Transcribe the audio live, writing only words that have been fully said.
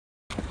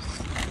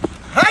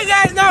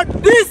Now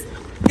this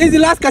is the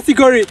last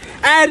category,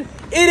 and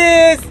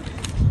it is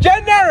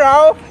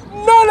general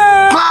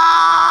knowledge.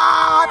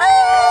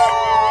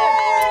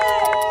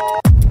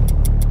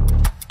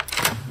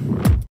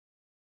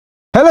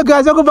 Hello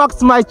guys, welcome back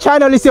to my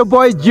channel. It's your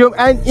boy Jim,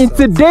 and in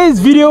today's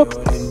video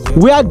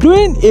we are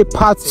doing a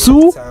part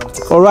 2,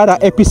 or rather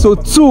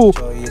episode 2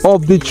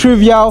 of the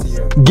trivial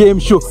game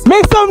show.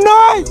 Make some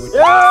noise!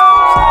 Yeah!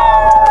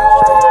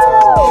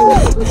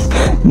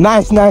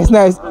 Nice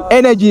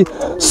energy.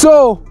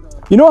 So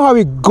you know how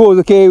it goes,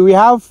 okay?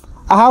 I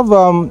have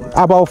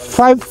about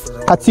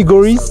 5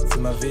 categories.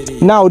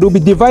 Now they'll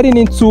be dividing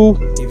into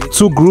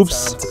 2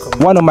 groups,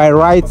 one on my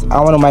right and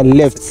one on my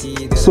left.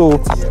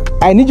 So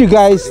I need you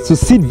guys to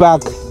sit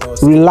back,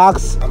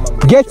 relax,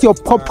 get your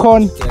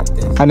popcorn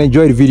and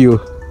enjoy the video.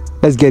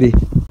 Let's get it.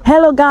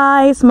 Hello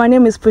guys, my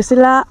name is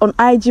Priscilla. On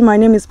IG my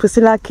name is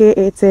Priscilla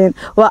K18.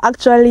 We're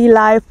actually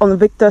live on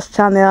Victor's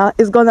channel.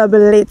 It's gonna be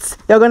lit.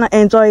 You're gonna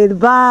enjoy it.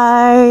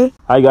 Bye.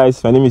 Hi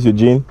guys, my name is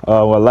Eugene.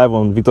 We're live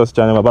on Victor's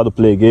channel. We're about to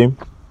play a game.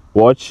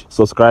 Watch,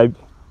 subscribe,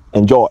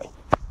 enjoy.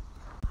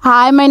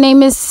 Hi, my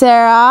name is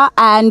Sarah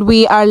and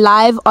we are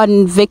live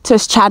on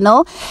Victor's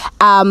channel.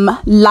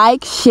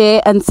 Like,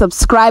 share and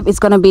subscribe. It's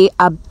gonna be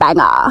a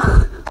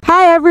banger.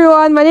 Hi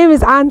everyone, my name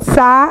is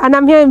Ansa and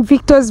I'm here in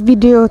Victor's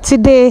video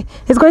today.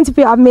 It's going to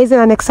be amazing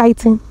and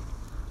exciting.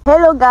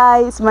 Hello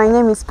guys, my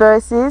name is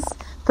Persis.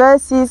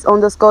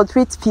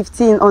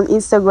 Persis_tweet15 on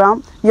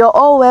Instagram. You're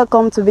all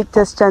welcome to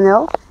Victor's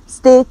channel.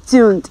 Stay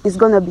tuned, it's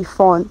gonna be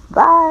fun.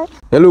 Bye.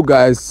 Hello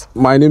guys,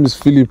 my name is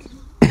Philip.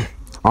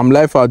 I'm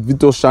live at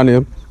Victor's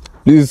channel.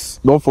 Please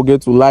don't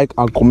forget to like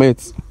and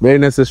comment. Very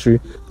necessary.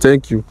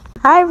 Thank you.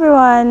 Hi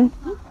everyone,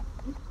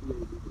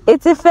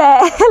 it's Ife,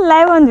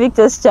 live on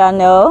Victor's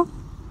channel.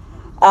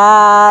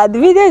 The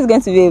video is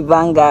going to be a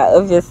banger,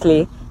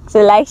 obviously.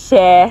 So like,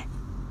 share,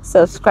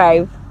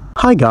 subscribe.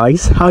 Hi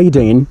guys, how are you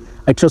doing?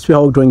 I trust we're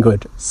all doing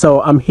good. So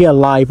I'm here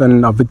live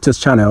on Victor's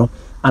channel,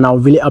 and I'll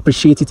really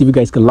appreciate it if you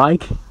guys can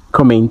like,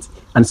 comment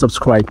and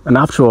subscribe, and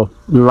after all,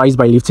 we rise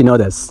by lifting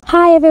others.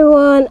 Hi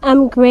everyone,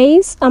 I'm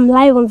Grace. I'm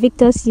live on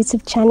Victor's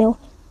YouTube channel.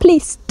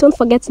 Please don't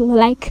forget to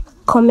like,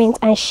 comment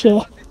and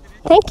share.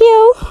 Thank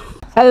you.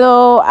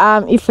 Hello,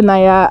 I'm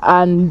Ifunaya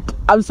and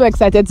I'm so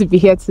excited to be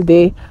here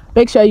today.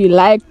 Make sure you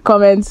like,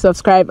 comment,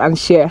 subscribe and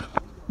share.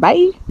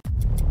 Bye.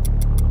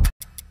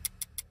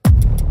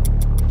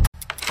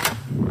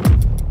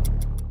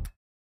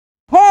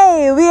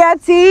 Hey, we are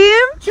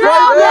Team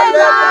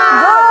Trailblazer!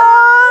 Go!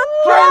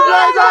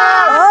 Trailblazer!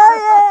 Oh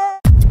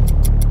yeah!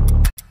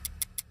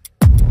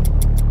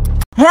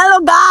 Hello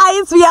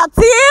guys, we are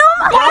Team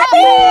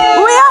Happy!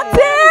 We are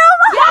Team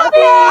Happy!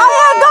 Oh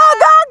yeah, go,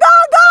 go, go,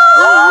 go!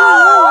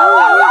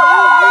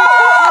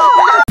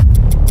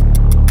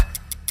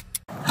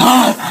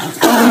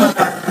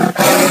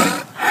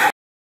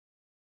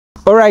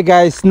 Alright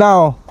guys,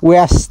 now we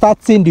are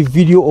starting the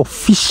video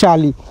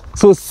officially.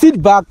 So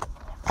sit back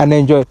and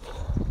enjoy.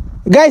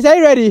 Guys, are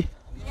you ready?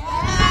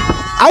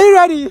 Yeah! Are you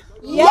ready?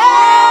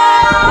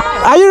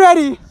 Yeah! Are you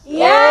ready?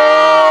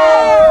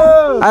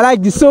 Yeah! I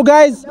like this. So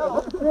guys,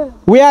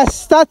 we are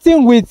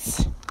starting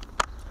with,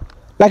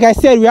 like I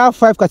said, we have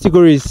 5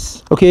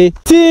 categories. Okay,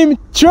 Team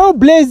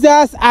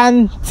Trailblazers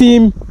and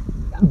Team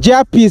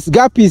Gappies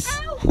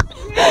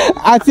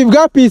and Team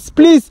Gappies,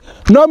 please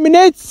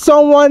nominate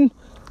someone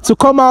to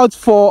come out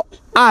for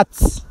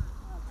arts.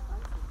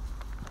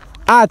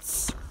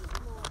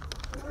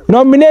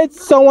 Nominate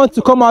someone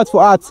to come out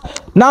for arts.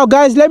 Now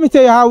guys, let me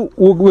tell you how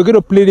we're going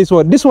to play this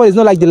one. This one is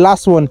not like the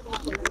last one.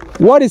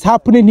 What is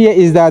happening here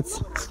is that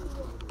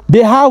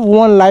they have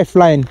one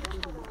lifeline.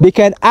 They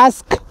can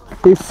ask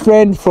a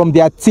friend from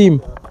their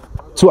team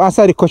to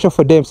answer the question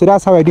for them. So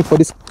that's how I do for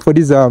this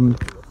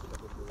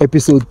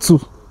episode 2.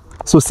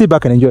 So sit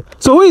back and enjoy.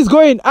 So who is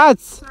going?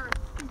 Arts.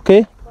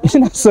 Okay.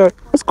 Sir,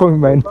 let's call me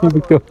my name,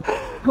 Victor.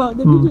 Well,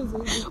 the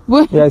video is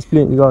yeah, it's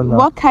playing. It's on now.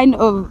 What kind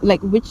of, like,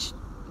 which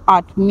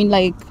art? I mean,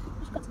 like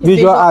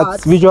visual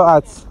arts. Visual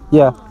arts.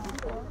 Yeah.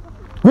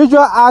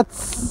 Visual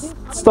arts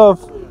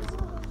stuff.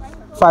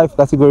 5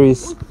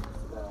 categories.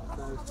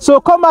 So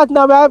come out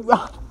now.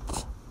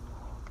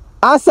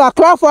 Answer.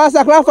 Clap for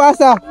answer. Clap for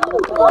answer.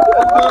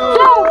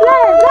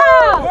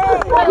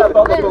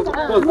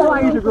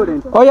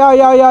 Oh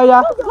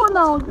yeah.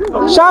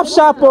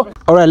 Sharp.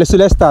 All right,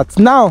 let's start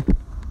now.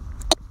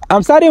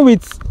 I'm starting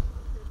with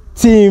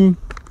Team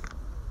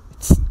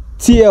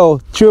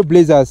TL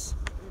Trailblazers.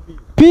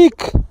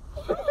 Pick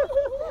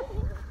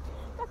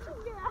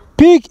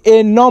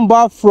a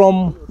number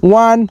from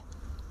 1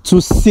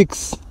 to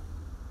 6.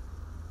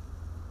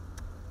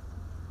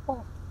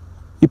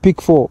 You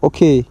pick 4.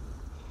 Okay.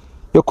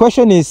 Your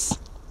question is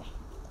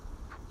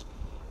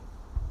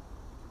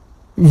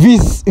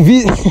wait.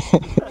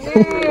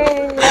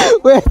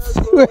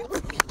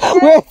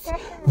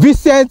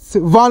 Vincent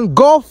van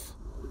Gogh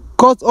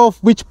cut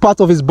off which part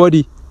of his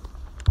body?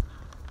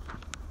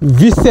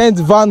 Vincent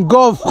van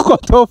Gogh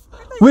cut off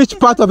which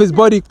part of his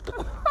body?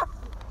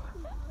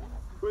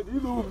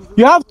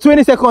 You have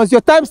 20 seconds.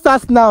 Your time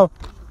starts now.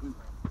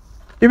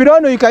 If you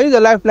don't know, you can use a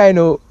lifeline.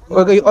 Oh,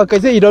 Okay,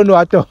 say you don't know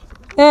at all.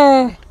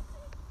 I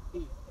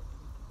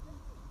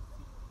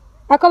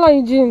call on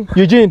Eugene.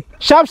 Eugene,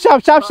 sharp. Yeah,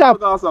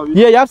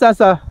 you have to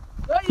answer.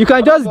 You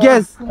can just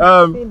guess.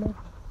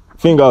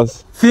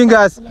 Fingers.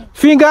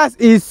 Fingers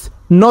is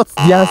not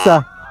the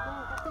answer.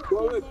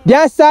 The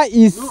answer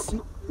is what?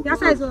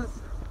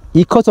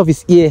 he cut off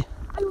his ear.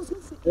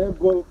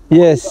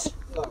 Yes.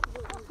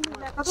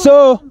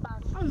 So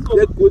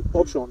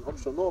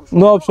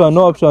no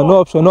option.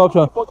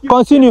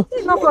 Continue.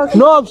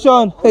 No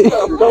option.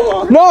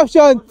 No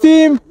option.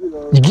 Team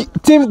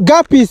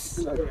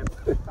Gapis.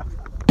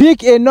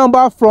 Pick a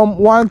number from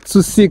 1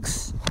 to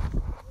 6.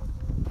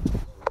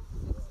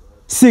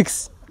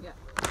 6.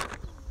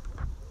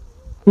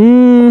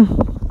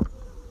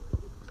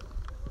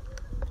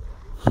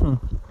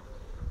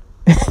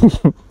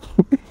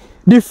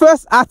 The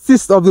first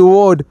artist of the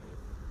world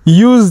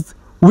used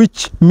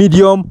which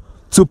medium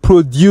to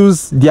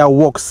produce their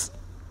works?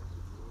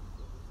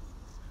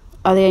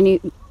 Are there any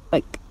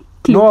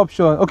clue? No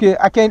option. Okay,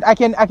 I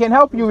can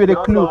help you with a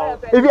clue.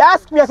 If you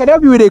ask me, I can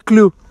help you with a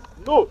clue.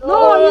 No,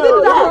 you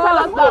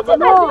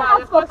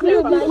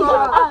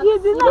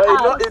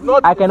didn't No.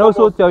 I can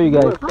also tell you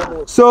guys.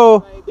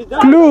 So,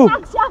 clue.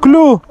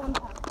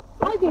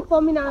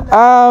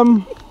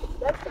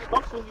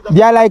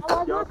 They are like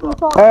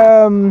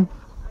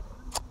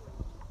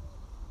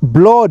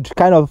blood,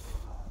 kind of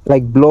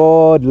like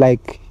blood,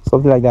 like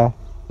something like that.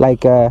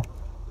 Like you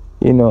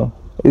know,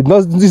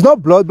 it's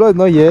not blood is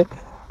not here,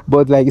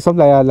 but like it's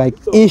something like that, like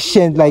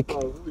ancient, like.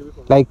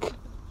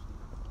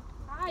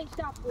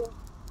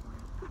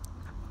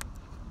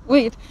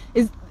 Wait,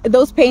 is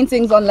those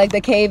paintings on like the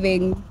cave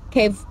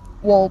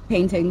wall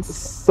paintings?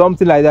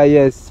 Something like that,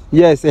 yes.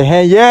 Yes,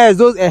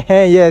 those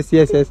yes.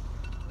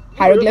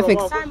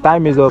 Hieroglyphics.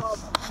 Time is up.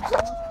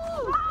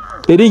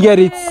 They didn't get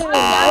it.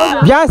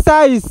 The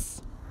answer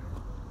is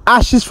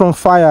ashes from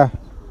fire,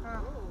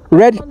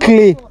 red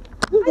clay,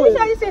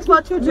 This is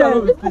for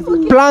children.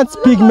 plant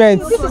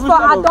pigments. This is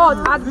for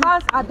adults,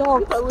 advanced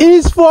adults.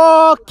 It's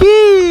for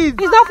kids.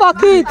 It's not for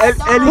kids.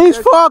 It's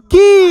for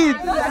kids.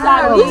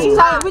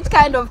 Which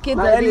kind of kids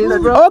are these?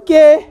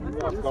 Okay.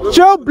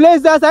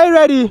 Trailblazers, are you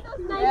ready?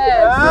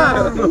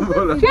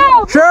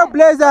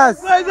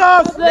 Trailblazers.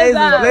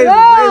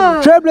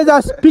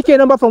 Trailblazers, pick a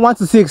number from 1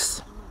 to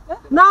 6.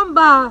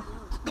 Number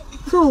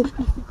 2.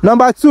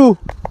 Number 2.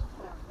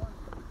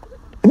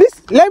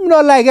 This, let me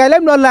not lie, guys.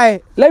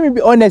 Let me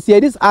be honest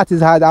here. This art is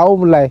hard. I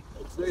won't lie.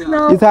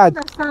 No, it's hard.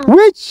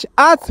 Which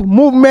art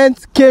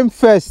movement came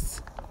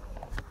first?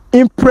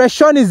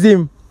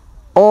 Impressionism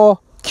or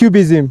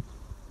Cubism?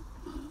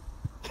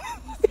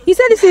 You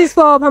said this is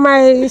for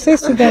primary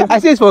 6 students. I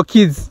say it's for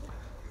kids.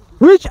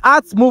 Which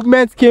art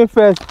movement came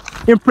first?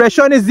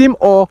 Impressionism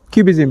or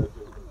Cubism?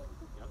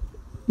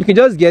 You can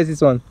just guess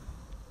this one.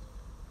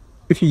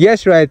 If you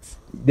guess right,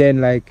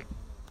 then like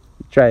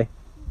try.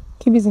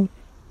 Cubism.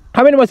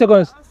 How many more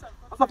seconds?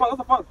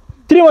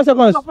 3 more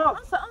seconds.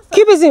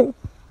 Cubism.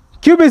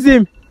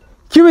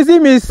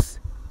 Cubism is.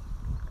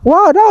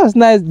 Wow, that was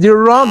nice. The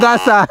wrong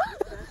answer.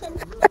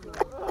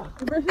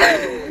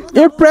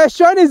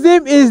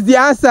 Impressionism is the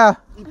answer.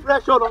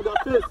 Impression on the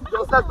face.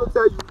 Your sense to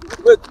tell you.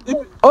 Wait,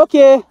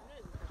 okay.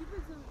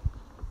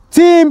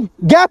 Team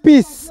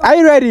Gapis, are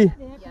you ready?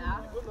 Yeah.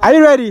 Are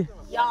you ready?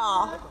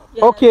 Yeah.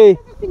 Okay.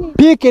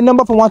 Pick a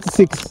number from 1 to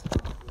 6.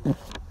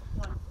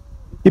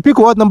 You pick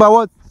what number?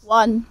 What?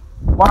 1.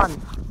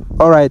 1.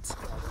 All right.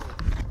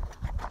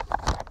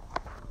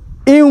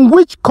 In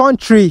which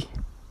country's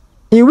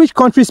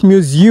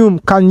museum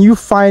can you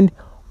find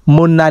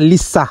Mona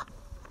Lisa?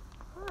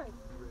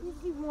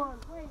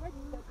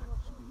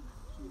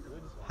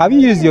 Have you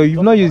used yours?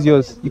 You've not used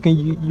yours.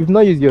 You've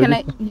not used yours.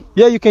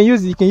 Yeah, you can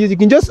use it. You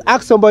can just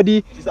ask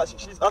somebody. she's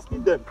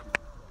asking them.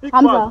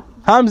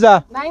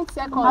 Hamza. 9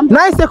 seconds.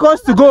 9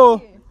 seconds to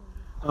go.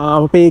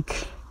 I'll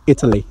pick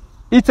Italy.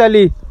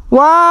 Italy.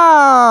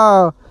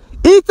 Wow.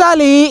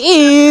 Italy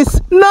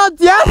is not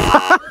the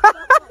answer.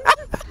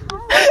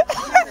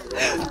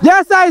 The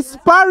answer is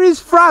Paris,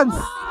 France.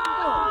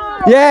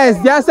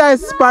 Yes, the answer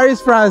is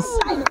Paris, France.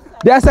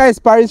 The answer is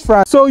Paris,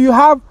 France. So you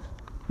have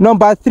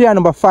number 3 and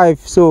number 5.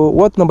 So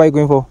what number are you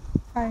going for?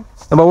 5.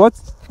 Number what?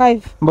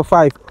 5. Number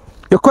 5.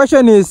 Your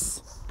question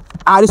is,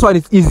 this one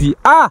is easy.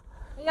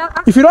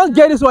 If you don't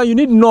get this one, you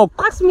need knock.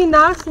 Ask me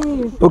now. Ask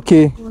me.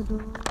 Okay.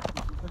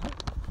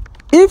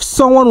 If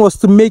someone was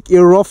to make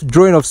a rough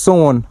drawing of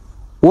someone,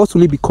 what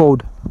will it be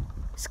called?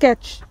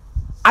 Sketch.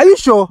 Are you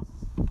sure?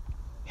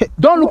 Hey,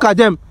 don't look at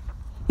them.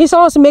 If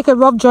someone wants to make a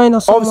rough drawing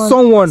of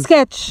someone.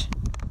 Sketch.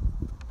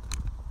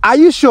 Are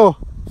you sure?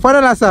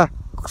 Final answer.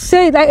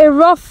 Say like a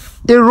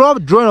rough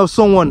drawing of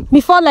someone.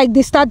 Before like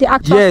they start the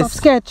actual stuff.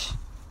 Sketch.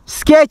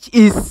 Sketch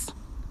is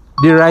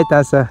the right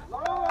answer.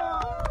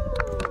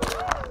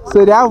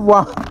 So they have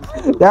 1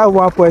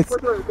 point.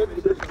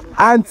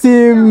 And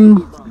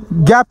Team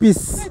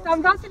Gapis,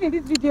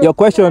 your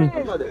question.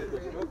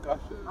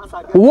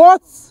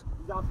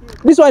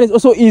 This one is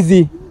also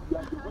easy.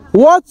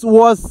 What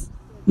was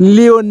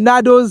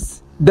Leonardo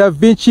da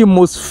Vinci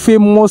most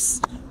famous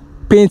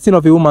painting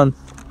of a woman?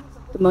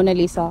 The Mona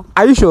Lisa.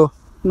 Are you sure?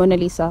 Mona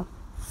Lisa.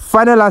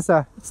 Final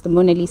answer. It's the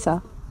Mona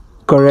Lisa.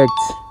 Correct.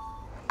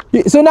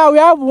 So now we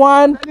have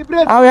one, and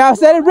we have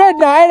celebrate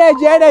now.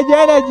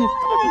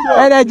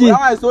 Energy.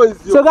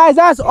 So guys,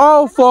 that's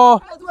all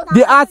for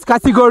the arts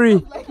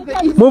category.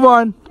 Move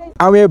on,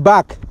 and we're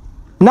back.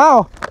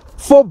 Now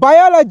for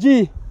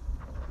biology.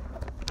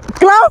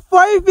 Clap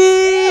for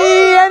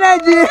Evie!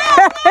 Energy.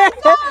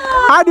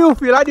 How do you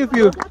feel?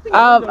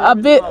 A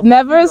bit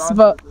nervous,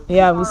 but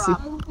yeah, we'll see.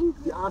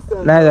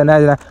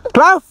 Nice.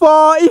 Clap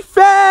for Ife!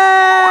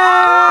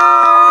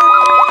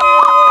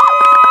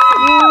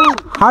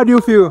 How do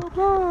you feel?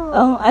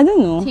 I don't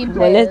know.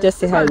 But let's just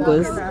see how it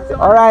goes.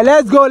 All right,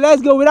 let's go.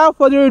 Without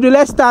further ado,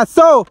 let's start.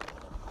 So,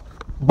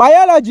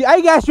 biology, are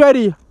you guys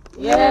ready?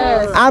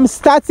 Yes. I'm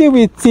starting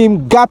with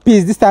Team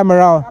Gappies this time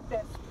around.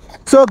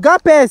 So,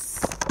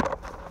 Gappies,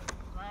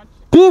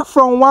 pick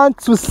from 1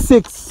 to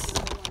 6.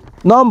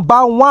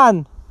 Number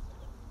 1,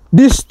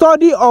 the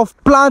study of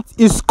plants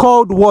is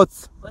called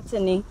what?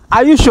 Botany.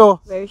 Are you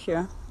sure? Very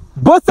sure.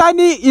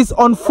 Botany is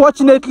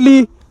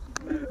unfortunately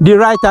the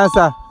right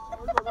answer.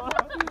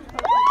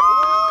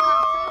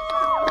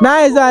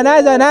 Nice one.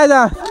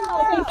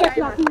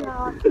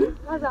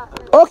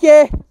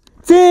 Okay,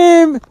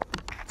 Team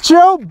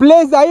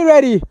Trailblazer, are you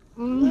ready?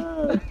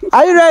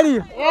 Are you ready?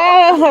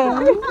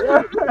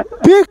 Yeah.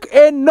 Pick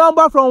a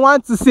number from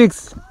 1 to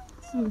 6.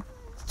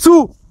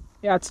 2.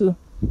 Yeah, 2.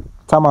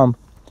 Tamam.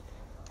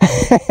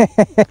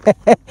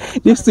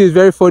 This 2 is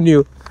very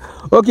funny.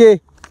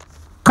 Okay.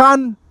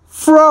 Can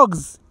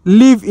frogs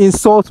live in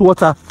salt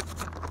water?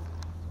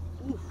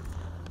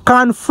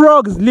 Can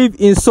frogs live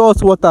in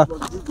salt water?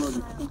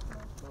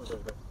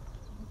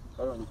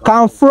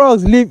 Can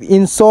frogs live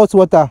in salt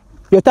water?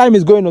 Your time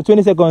is going on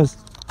 20 seconds.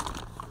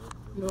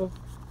 No.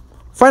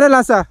 Final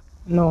answer?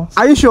 No.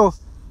 Are you sure?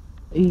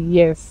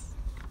 Yes.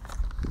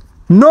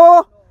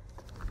 No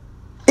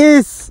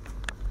is...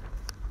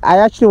 I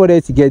actually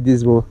wanted to get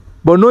this,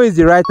 but no is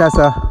the right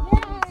answer.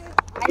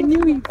 I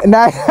knew it.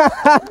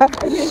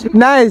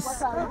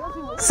 Nice.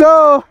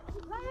 So,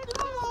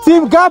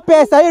 Team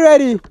Gapes, are you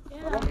ready?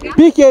 Yeah.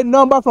 Pick a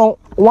number from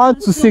 1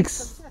 to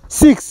 6.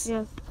 6.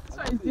 Yes.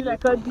 Leave them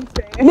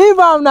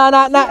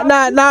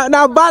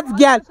now, bad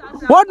girl.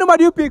 What number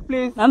do you pick,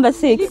 please? Number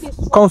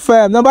 6.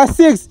 Confirm. Number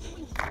 6.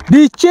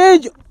 The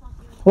change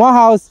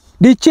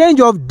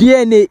of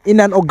DNA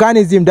in an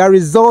organism that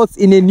results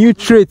in a new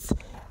trait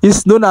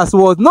is known as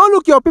what? No,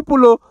 look your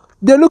people,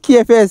 they look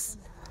here first.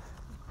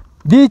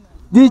 The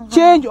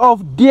change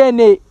of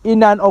DNA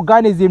in an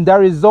organism that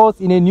results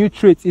in a new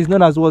trait is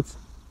known as what?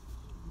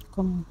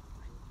 Come on.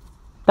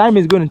 Time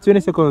is going in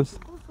 20 seconds.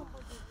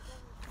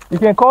 You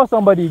can call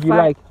somebody if you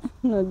like.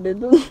 No, they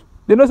don't.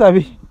 They know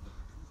Sabi.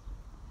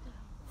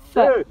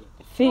 How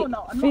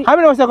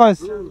many more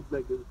seconds?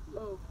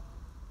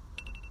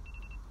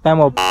 Time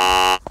up.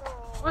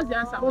 What's the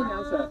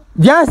answer?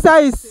 The answer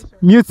is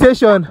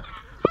mutation.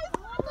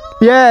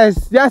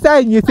 Yes, the answer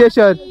is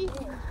mutation.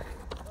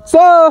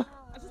 So,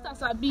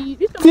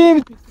 Team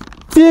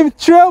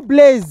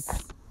Trailblazer.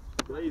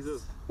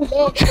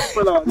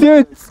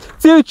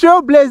 Team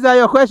Trailblazer,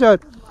 your question.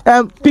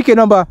 Pick a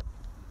number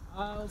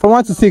from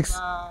 1 to 6.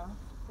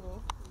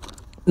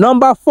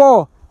 Number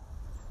 4.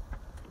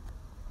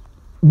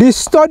 The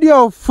study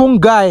of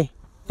fungi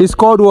is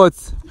called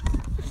what?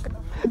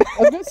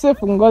 I didn't say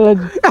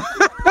fungology.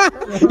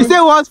 You say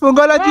what?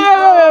 Fungology?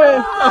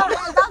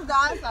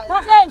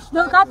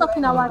 Don't start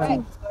talking about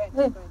it.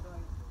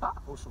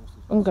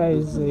 Fungi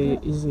is a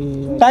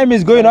Time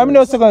is going. How many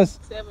more seconds?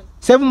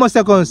 7 more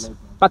seconds.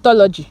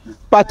 Pathology.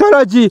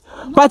 Pathology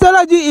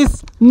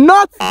is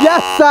not the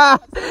answer.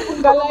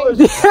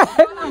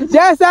 The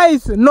answer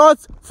is not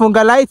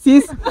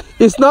fungalitis.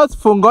 It's not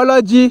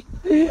fungology.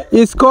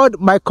 It's called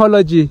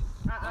mycology.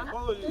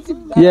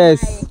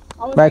 Yes,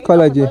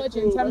 mycology.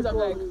 In terms of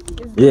like,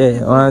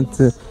 yeah, 1,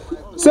 2.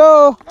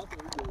 So,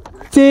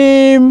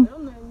 Team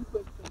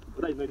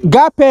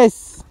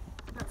Gapes,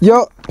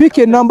 you pick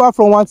a number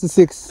from 1 to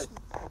 6.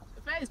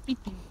 the first is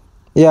Pipi.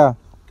 Yeah.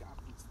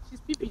 She's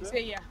Pipi,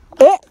 say yeah.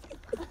 Eh?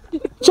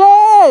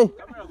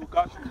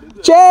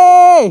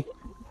 Che!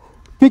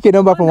 Pick a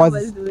number from 1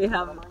 to 6.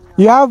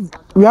 We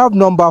have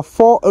number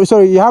 4.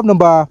 Sorry, you have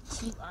number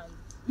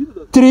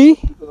 3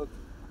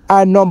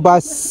 and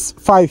number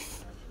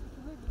 5.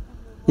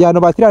 Yeah,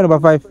 number 3 and number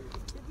 5.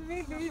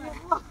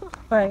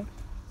 5.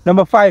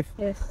 Number 5.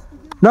 Yes.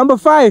 Number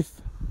 5.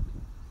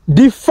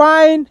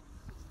 Define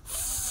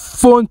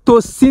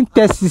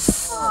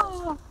photosynthesis.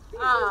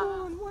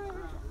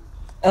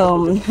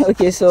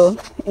 Okay, so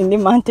in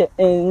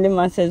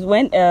the says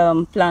when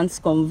plants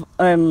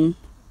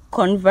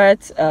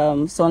convert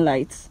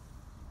sunlight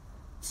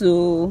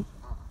to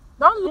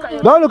Don't look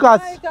at. Don't look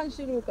at.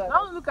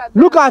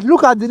 Look at. No,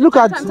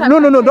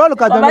 don't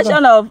look at.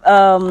 Conversion of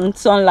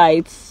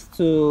sunlight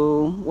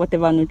to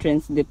whatever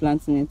nutrients the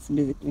plant needs,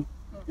 basically.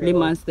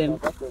 Layman's them.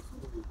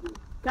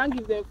 Can't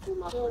give them full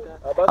mark for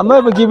that. I'm not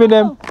even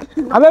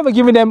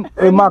giving them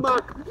a mark.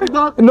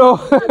 No,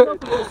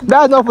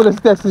 that's not for the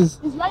thesis.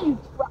 It's when you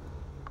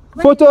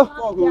Photo.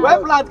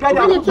 When plant get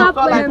their food,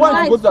 like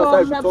one go to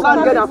the side.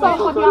 Plant get their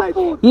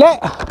food, Let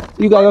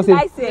you guys don't say.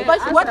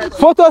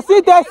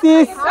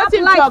 Photosynthesis.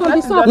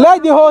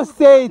 Let the host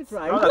say it.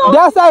 The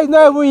answer is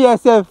not even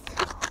yourself.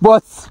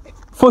 But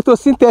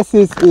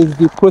photosynthesis is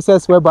the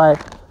process whereby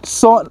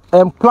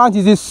plant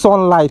uses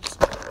sunlight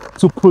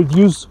to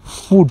produce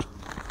food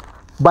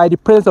by the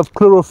presence of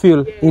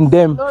chlorophyll in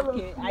them.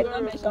 Okay, I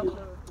don't mention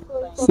chlorophyll.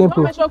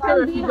 Simple.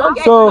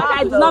 So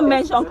I did not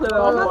mention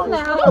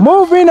chlorophyll.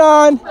 Moving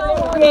on.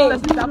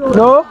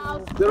 No,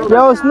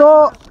 there was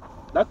no.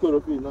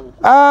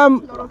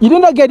 You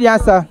did not get the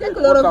answer.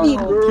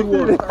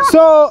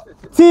 So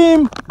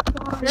team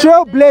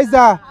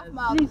Trailblazer,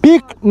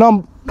 pick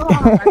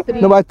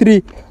number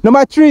three.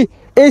 Number 3.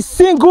 A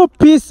single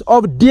piece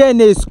of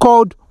DNA is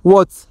called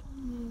what?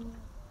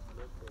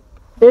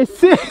 A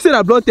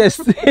blood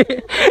test.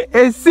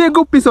 A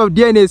single piece of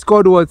DNA is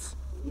called what?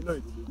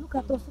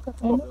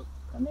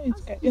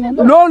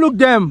 No, look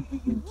them.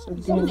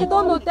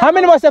 How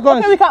many more seconds?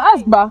 Okay, we can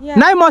ask, ba.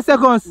 9 more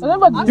seconds.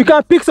 You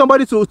can pick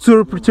somebody to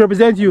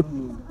represent you.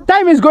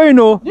 Time is going,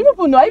 no. Do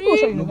people know? People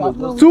show you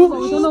know. 2.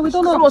 We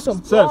don't know.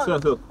 Sell.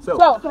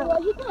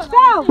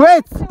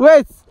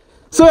 Wait.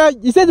 So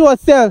you said what?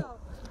 Cell.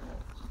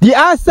 The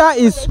answer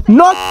is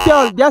not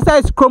cell. The answer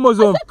is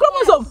chromosome. I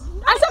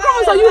said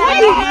chromosome. You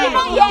heard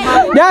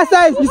it. The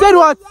answer is, you said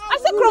what? I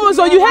said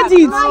chromosome. You heard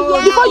it.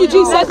 Before you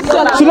just said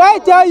cell. Should I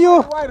tell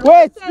you?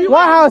 Wait.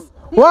 One house.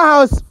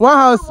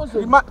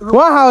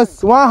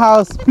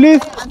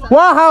 Please.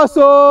 One house.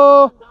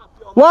 Oh.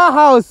 One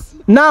house.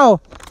 Now,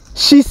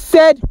 she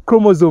said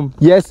chromosome.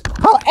 Yes.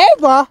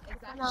 However,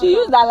 She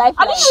used that life.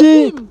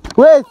 She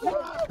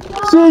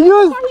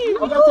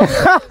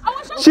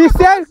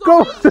said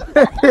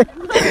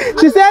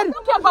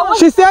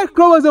she said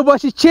chromosome,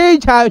 but she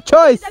changed her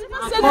choice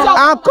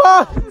and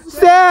called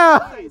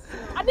cell.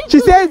 She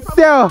said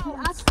cell.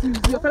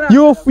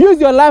 You use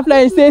your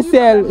lifeline and say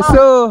cell.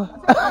 So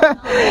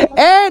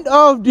end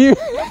of the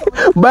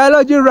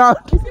biology round.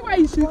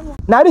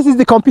 Now this is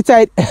the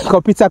computer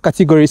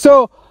category.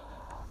 So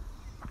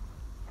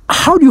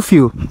how do you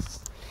feel?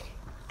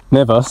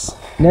 Nervous.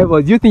 Do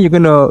you think you're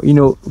gonna,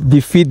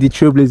 defeat the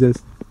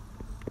Trailblazers?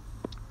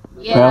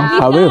 Yeah,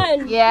 I will.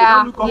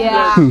 Yeah.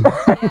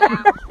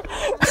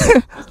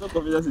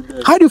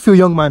 How do you feel,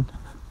 young man?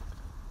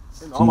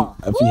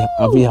 I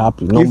feel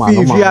happy. No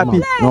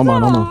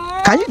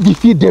man. Can you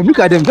defeat them? Look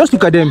at them. Just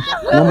look at them.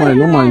 No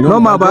man.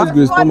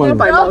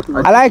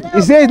 I like.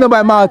 You say it's not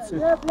by mouth.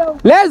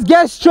 Let's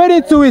get straight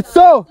into it.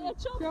 So,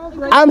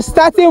 I'm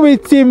starting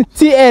with Team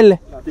TL.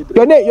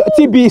 Your name,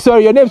 TB.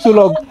 Sorry, your name's too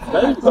long.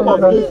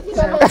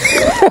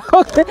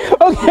 Okay.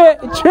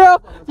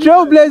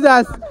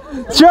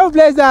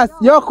 Trailblazers.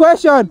 Your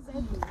question.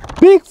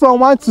 Pick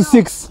from 1 to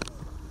 6.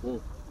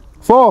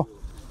 4.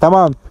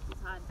 Tamam.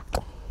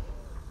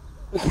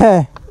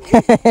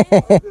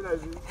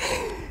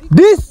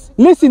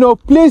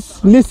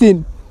 Please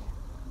listen.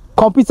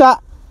 Computer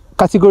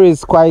category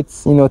is quite,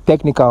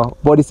 technical,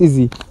 but it's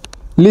easy.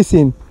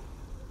 Listen.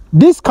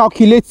 This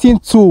calculating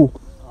tool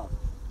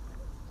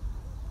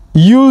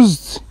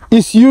is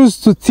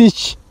used to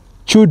teach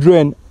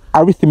children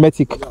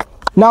arithmetic.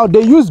 Now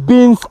they use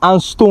beans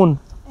and stone.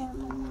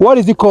 What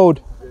is it called?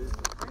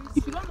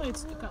 If you don't know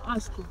it, you can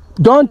ask.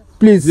 Don't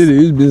please. They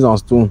use beans and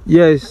stone.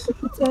 Yes.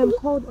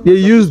 They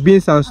use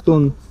beans and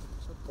stone.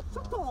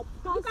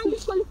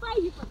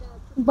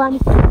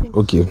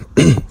 Okay.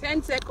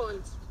 10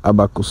 seconds.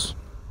 Abacus.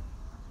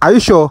 Are you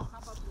sure?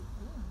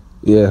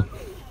 Yeah.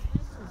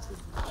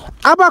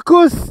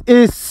 Abacus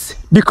is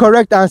the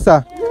correct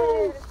answer.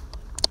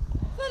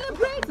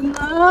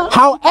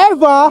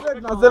 However,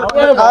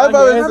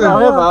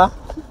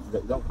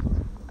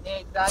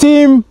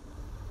 Team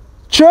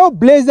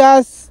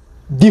Trailblazers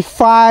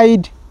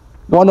defied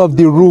one of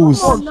the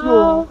rules.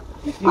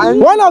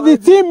 One of the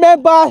team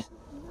members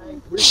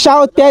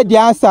shouted the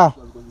answer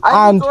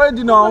and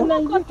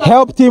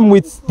helped him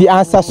with the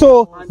answer.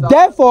 So,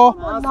 therefore,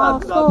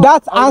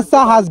 that answer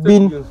has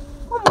been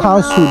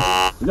cancelled.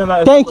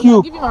 Thank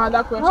you.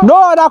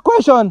 No other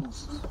question.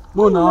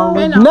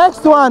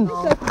 Next one.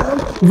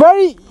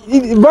 Very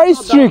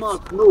strict.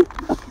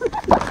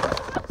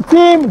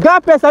 Team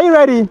Gapes, are you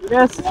ready?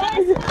 Yes.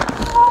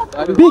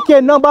 Pick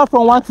a number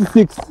from 1 to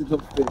 6.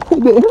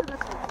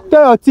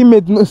 Tell your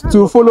teammates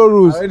to follow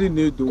rules. I already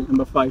know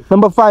number 5.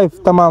 Number 5,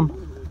 tamam.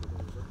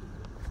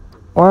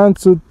 1,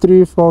 2,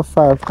 3, 4,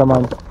 5,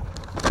 tamam.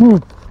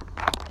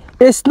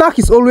 A snack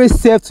is always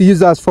served to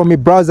users from a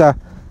browser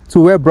to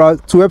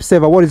web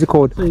server. What is it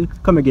called?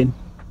 Come again.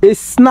 A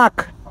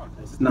snack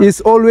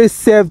is always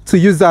served to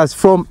users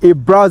from a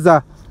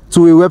browser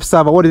to a web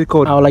server. What is it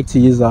called? I would like to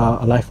use a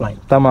lifeline.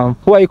 Tamam.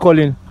 Who are you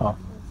calling? Oh.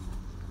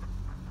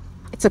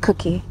 It's a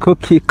cookie.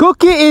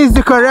 Cookie is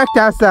the correct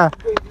answer.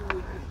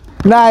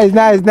 Nice.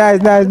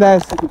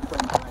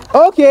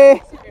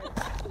 Okay.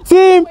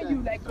 Team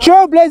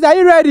Trailblazer, are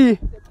you ready?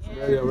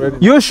 Yeah, ready.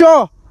 You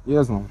sure?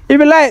 Yes, man. If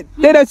you like,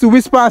 tell them to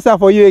whisper answer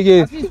for you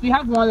again. At least we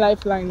have one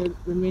lifeline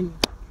remaining.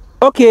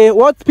 Okay,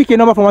 pick a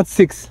number from 1 to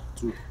 6?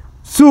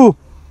 2.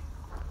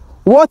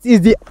 What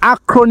is the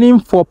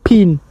acronym for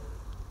PIN?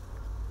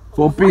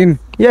 For pin.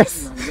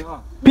 Yes.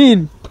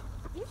 PIN.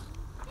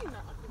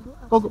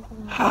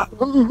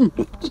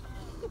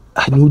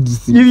 I know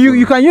this.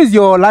 You can use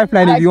your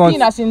lifeline if you want.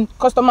 Pin as in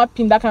customer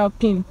pin, that kind of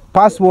pin.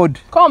 Password.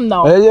 Come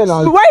now.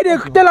 Why they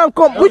tell them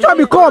come? Which one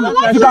be come?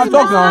 You can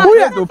talk now.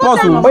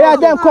 Oh yeah,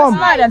 then come.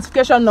 Personal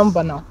identification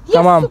number now.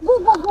 Come on.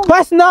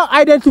 Personal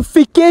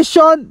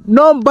identification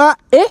number.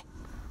 Eh?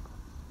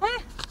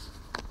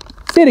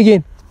 Say it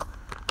again.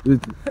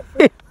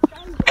 Wait,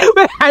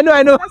 I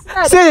know.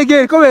 Say it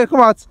again. Come here,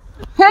 come out.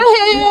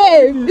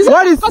 Hey.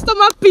 What is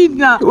customer pin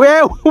now?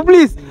 Well,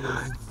 please.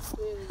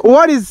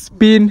 What is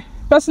PIN?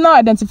 Personal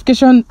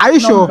identification. Are you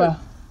number. sure?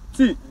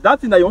 See, that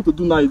thing that you want to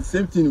do now is the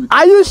same thing with.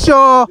 Are you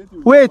sure?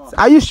 Wait,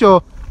 are you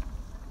sure?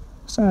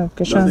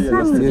 Personal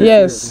identification.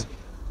 Yes.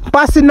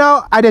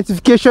 Personal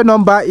identification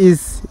number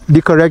is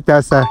the correct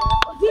answer.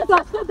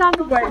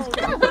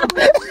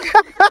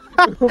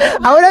 I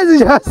wanted to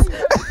just.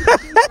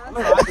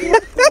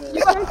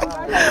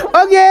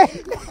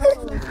 Okay.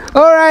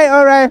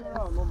 All right.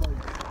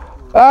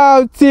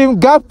 Team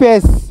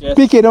Gapes,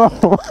 pick it up.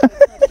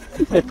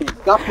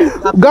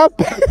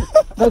 Gapes.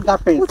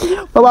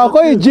 But I'll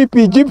call you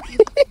GP.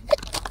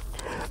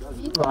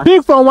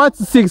 Pick from 1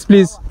 to 6,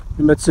 please.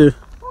 Number 2.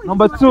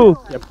 Number 2.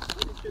 Yep.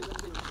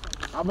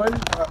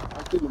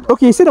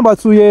 Okay, you say number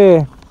 2,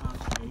 yeah.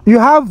 You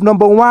have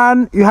number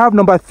 1, you have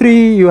number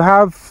 3, you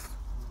have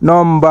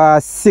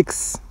number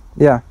 6.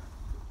 Yeah.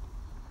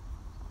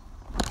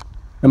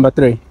 Number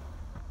 3.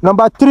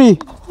 Number 3.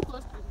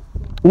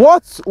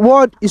 What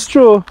word is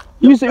true?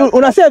 You say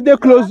una say they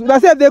close.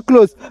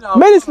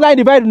 Many slide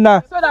divide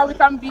now. So that we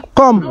can be.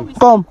 Come.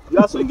 You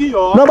are swinging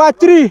your. Number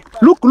 3.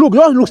 Look.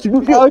 Just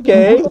look.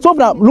 Okay. Stop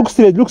now. Look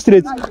straight.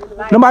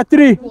 Number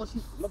 3.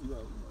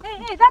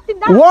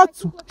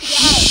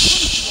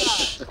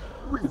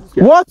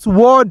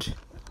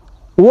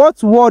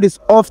 What word is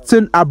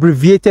often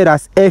abbreviated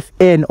as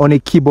FN on a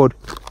keyboard?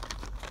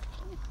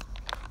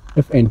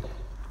 FN.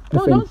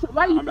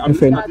 Why you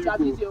FN.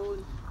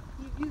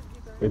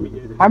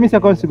 How many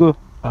seconds to go?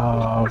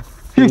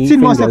 15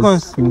 more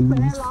seconds.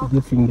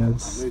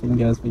 Fingers.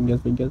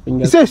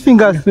 It says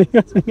fingers.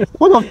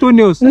 What of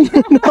toenails?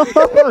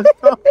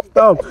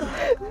 Stop.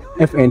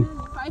 FN.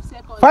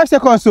 5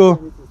 seconds. So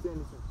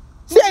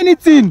say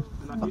anything.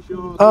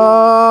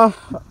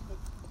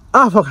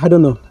 Fuck, I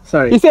don't know.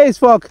 Sorry. He says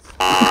fuck.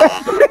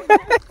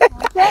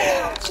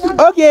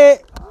 Okay,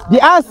 the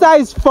answer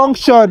is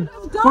function.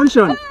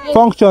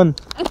 Function.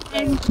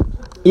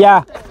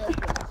 Yeah.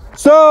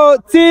 So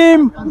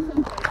team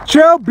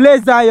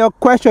Trailblazer, your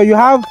question. You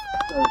have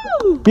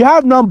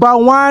number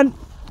 1.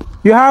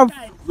 You have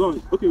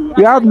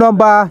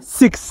number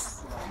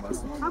 6.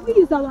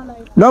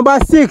 Number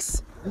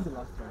 6.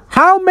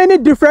 How many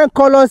different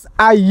colors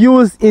are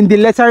used in the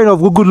lettering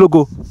of Google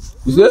logo?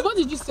 What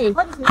did you say?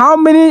 How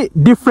many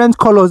different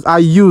colors are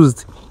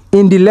used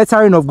in the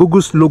lettering of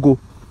Google's logo?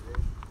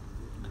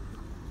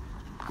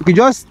 You can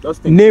just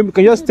name. You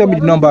can just tell me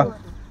the number.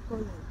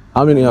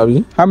 How many have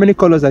you? How many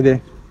colors are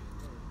there?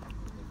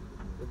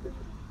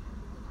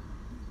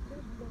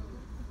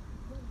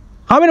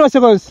 How many more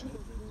seconds?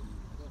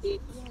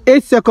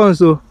 8 seconds.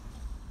 So.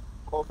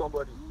 Call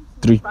somebody.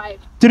 3.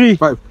 3.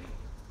 5.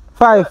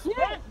 5.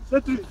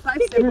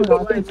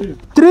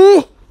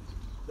 3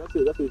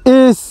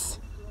 is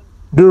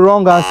the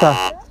wrong answer.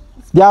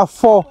 There are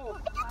 4.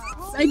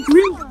 Like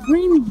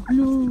green,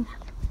 blue,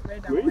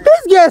 red.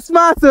 This guy is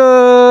smart.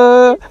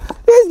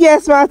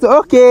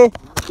 Okay.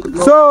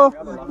 So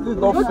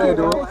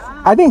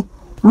I think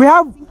we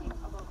have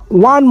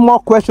one more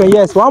question.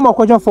 Yes, one more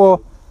question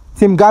for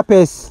Team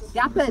Gapes.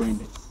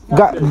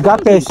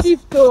 Gapes.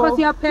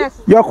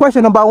 Your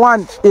question number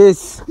 1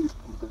 is: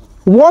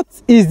 what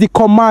is the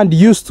command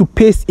used to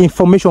paste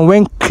information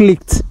when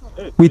clicked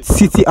with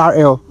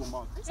CTRL?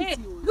 Hey,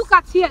 look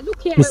here.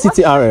 With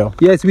CTRL.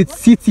 Yes, with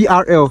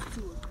CTRL.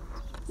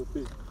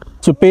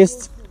 To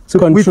paste.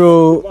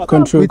 Control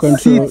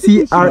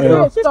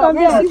CTRL.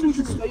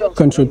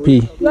 Control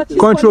P.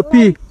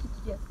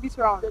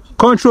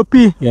 Control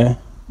P. Yeah.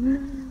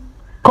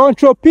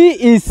 Control P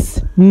is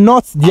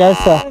not the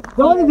answer.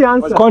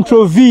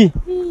 Control V.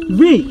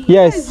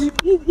 Yes.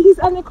 He's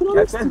an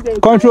economics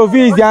student. Control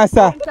V is the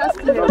answer.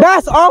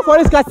 That's all for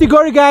this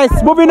category, guys.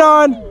 Moving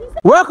on.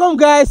 Welcome,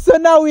 guys. So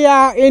now we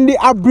are in the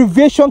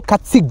abbreviation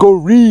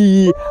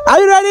category. Are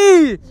you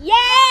ready? Yeah!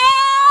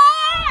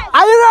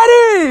 Are you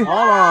ready?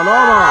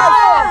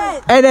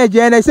 Normal.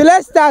 Energy. So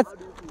let's start.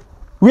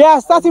 We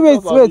are starting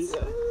with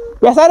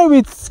We are starting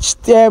with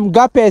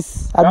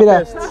Gapes.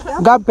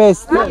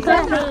 Gapes.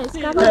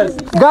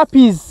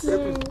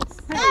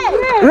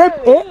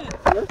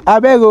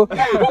 Abego.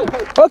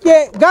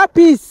 Okay,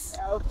 Gapes.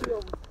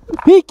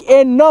 Pick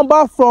a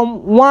number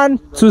from 1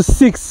 to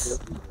 6.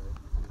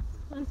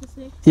 1 to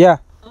 6. Yeah.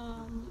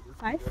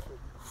 5.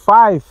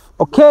 5.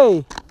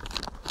 Okay.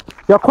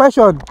 Your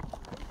question.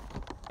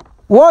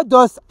 What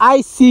does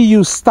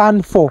ICU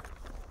stand for?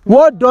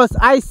 What does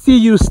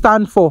ICU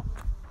stand for?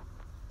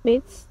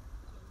 Wait.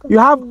 You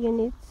have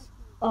units.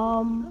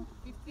 15.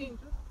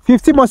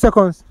 15 more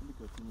seconds.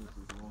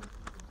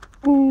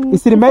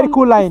 It's in the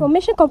medical line.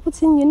 Information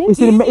computing unit. It's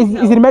in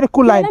the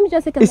medical line. Let me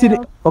just take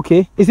a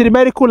okay. It's in the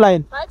medical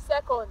line. 5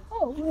 seconds.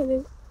 Oh,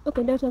 wait.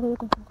 Okay, that's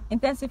okay.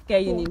 Intensive care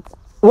unit.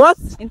 What?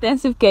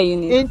 Intensive care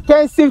unit.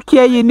 Intensive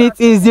care unit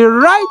is the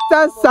right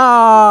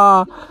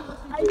answer.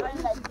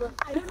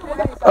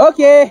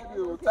 Okay.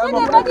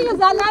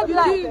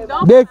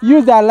 They've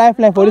used their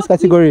lifeline for this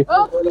category.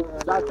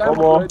 Come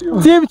on.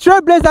 Team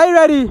Trailblazer, are you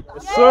ready?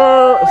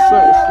 Sir.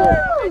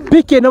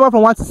 Pick a number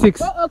from 1 to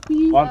 6.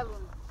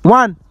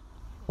 1.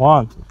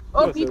 1.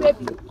 Okay,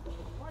 baby.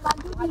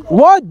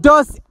 What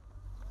does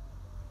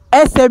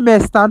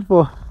SMS stand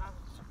for?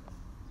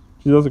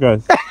 Jesus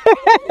Christ.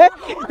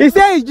 He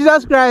said it's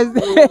Jesus Christ.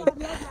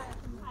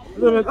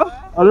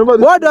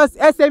 What does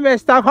SMS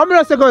stand for? How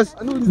many seconds?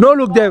 No,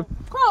 look them.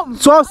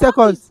 12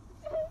 seconds.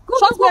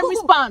 Short memory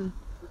span.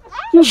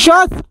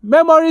 Short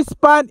memory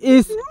span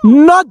is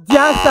not the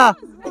answer.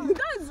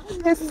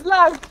 This is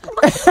lag.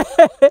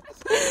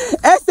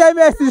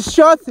 SMS is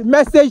short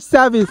message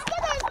service.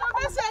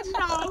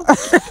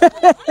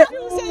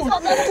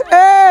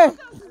 Hey!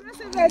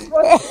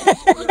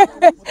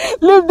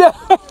 Leave them.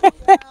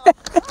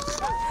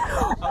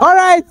 All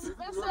right.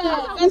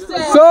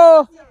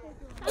 So,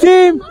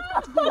 team.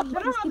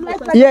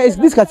 Yeah, it's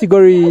this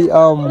category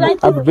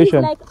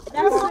abbreviation.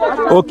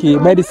 Okay,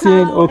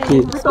 medicine.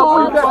 Okay.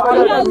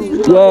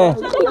 Yeah.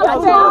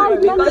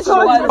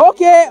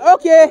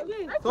 Okay.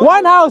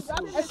 One house.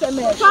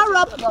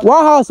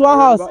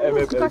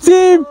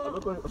 Team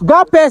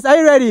Gapes, are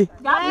you ready?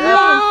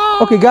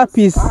 Okay,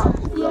 Gapes.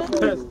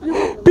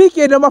 Pick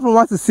a number from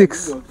 1 to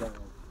 6.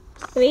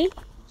 3.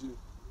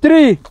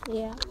 3.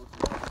 Yeah.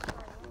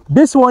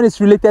 This one is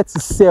related to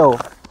cell.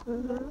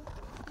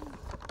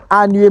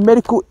 And you're a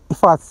medical, in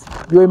fact,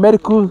 you're in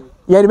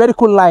the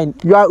medical line.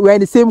 We're in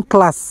the same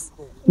class.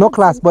 Not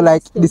class, but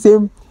like the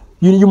same.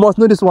 You must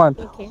know this one.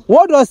 Okay.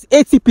 What does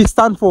ATP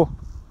stand for?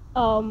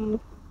 How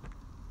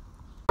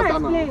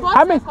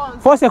many?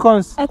 4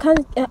 seconds. I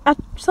can't.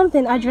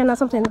 Something adrenal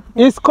something.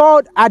 It's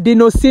called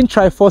adenosine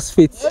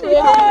triphosphate.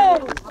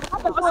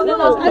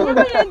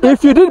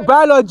 If you did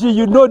biology,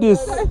 you know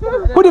this.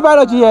 Who did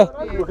biology here?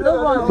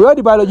 We are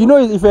the biology. You know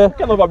it. What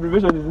kind of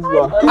abbreviation is this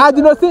one?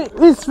 Adenosine.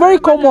 It's very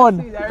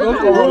common.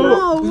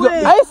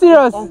 Are you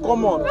serious?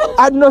 Uncommon.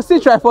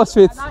 Adenosine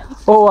triphosphate.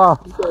 Oh wow.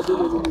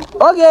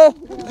 Okay.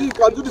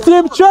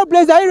 Team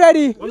Trailblazer, are you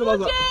ready?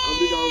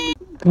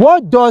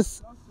 What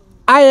does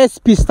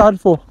ISP stand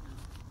for?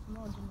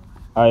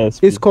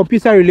 ISP. It's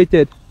computer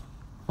related.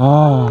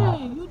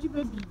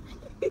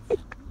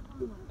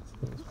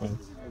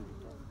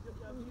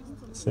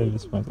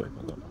 Service point.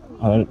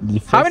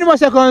 How many more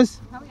seconds?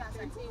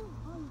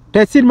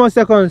 13 more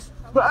seconds.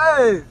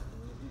 Hey!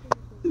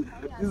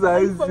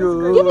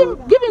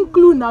 Give him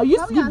clue now. You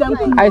give them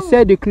clue. I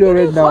said the clue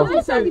already now.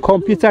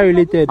 Computer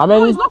related. How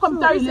many? It's not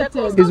computer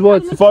related. Is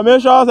what?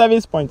 Information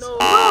service points.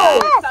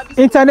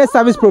 Internet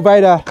service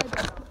provider.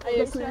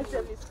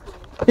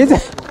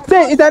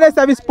 Say internet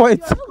service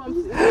point.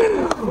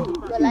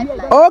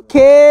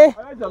 Okay.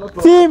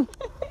 Team.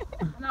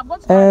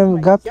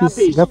 Gapes.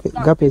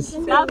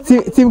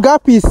 Team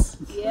Gapes.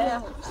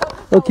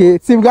 Okay,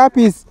 Team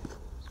Gapes.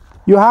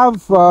 You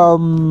have 4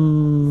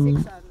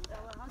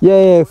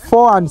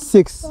 and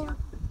 6.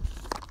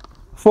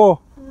 4,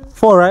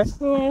 right?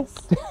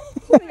 Yes.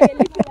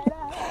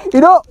 You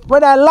know,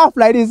 when I laugh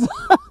like this,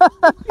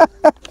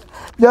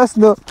 just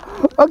know.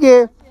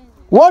 Okay,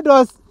 what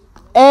does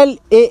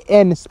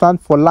LAN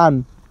stand for?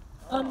 LAN.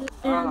 No.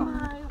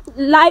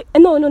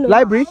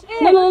 Library.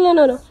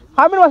 No.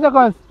 How many more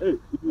seconds?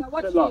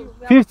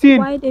 15.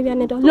 Wide area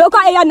network. Local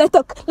area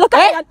network. Local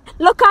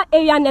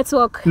area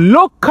network.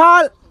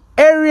 Local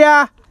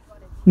area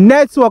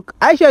network.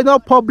 Actually, it's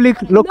not public.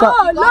 Local.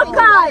 No,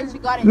 local.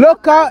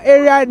 Local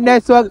area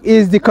network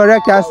is the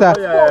correct answer.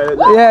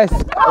 Yes.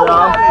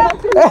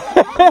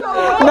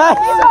 Nice.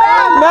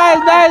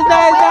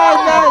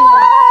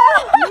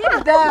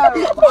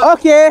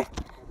 Okay.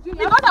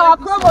 You got our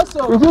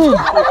chromosome.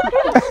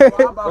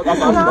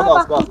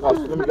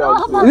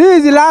 This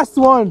is the last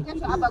one.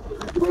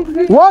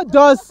 What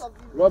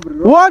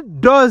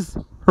does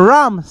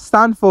RAM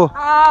stand for?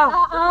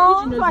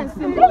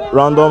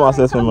 Random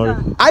access memory.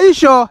 Are you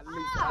sure?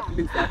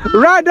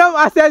 Random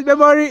access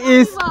memory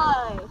is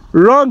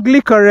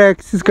wrongly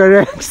correct. It's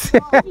correct.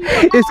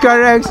 It's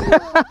correct.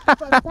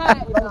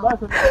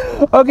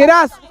 Okay,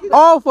 that's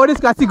all for this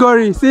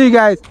category. See you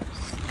guys.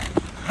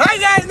 Hi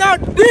guys, now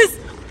this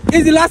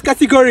is the last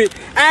category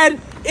and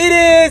it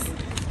is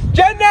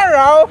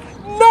general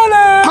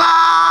knowledge.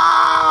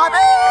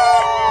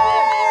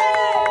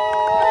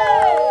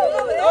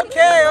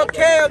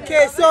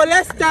 Okay, so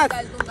let's start.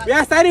 We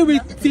are starting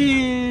with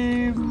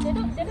team.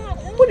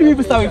 Who do we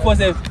even start with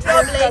first?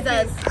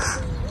 Trailblazers.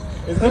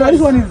 No, this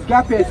one is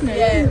Gapes.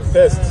 Yes.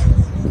 Best.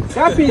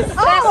 Gapes.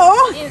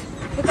 Oh!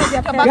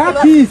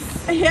 Gapes.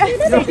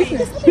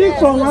 Pick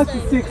from 1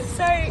 to 6.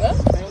 Sorry.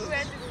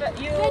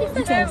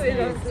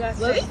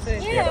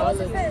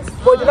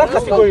 For the last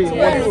category,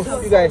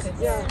 you guys.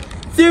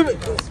 Team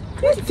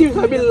This team's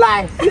gonna be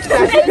live. Okay,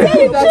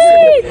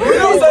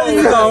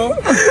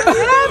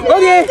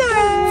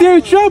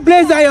 Team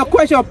Trailblazer, your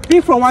question.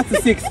 Pick from 1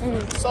 to 6.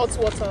 Salt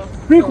water.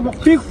 Pick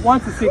 1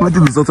 to 6. What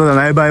do we sort of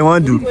I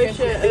want to do?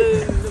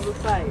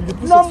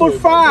 Number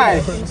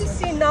 5.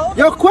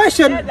 Your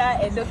question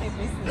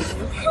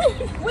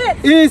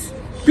is,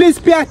 please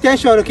pay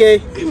attention,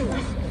 okay?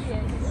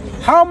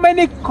 How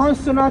many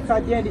consonants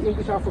are there in the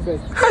English alphabet?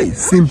 Hey,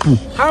 simple.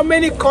 How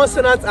many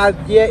consonants are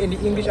there in the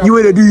English alphabet? You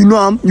way they do, you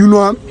know them? You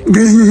know them?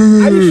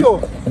 Are you sure?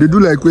 They do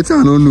like wait,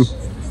 I don't know.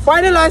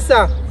 Final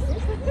answer.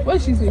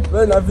 What she say?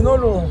 Well, I've no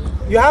no.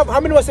 You have how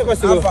many more seconds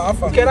to go?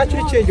 Alpha. You can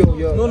actually change your...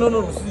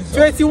 No.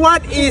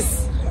 21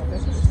 is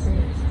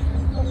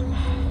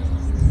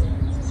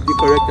the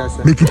correct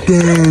answer. Make it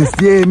tense,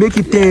 yeah, make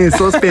it tense.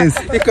 Suspense.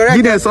 The correct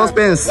Give them answer.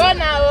 suspense. Go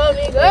now,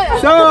 Omi, go now.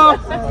 So,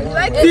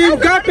 Team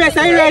Gapes,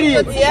 are you ready?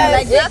 Yeah,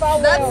 like that's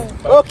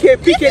Okay,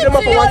 pick a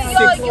number from 1 to 6.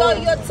 your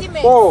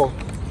teammate. 4.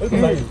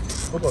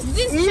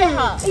 This is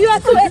her. You are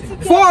too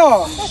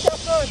 4.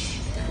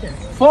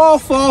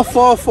 4.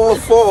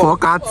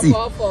 Fuck Ati.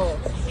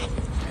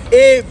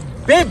 A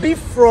baby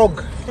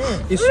frog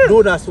is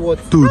known as what?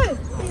 Toad.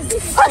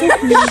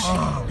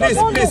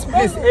 Please,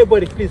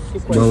 everybody, please.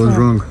 Keep That was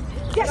wrong.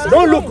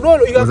 Don't look, no,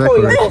 you Was are I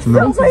correct?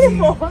 calling.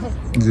 No.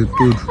 It's a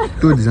toad.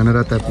 Toad is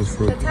another type of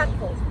frog.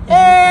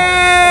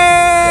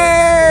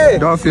 Hey!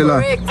 Don't feel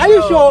like. Are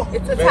you sure?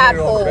 It's a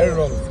tadpole.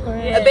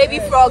 A baby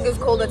frog is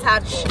called a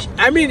tadpole.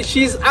 I mean,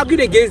 she's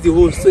arguing against the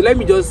host, so let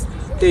me just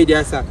tell you the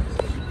answer.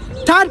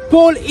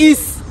 Tadpole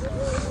is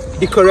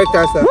the correct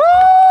answer.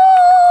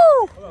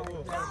 Woo!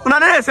 Una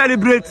dey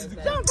celebrate.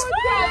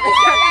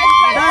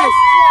 Nice.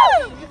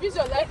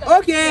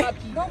 Okay.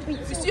 You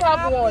still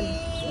have one.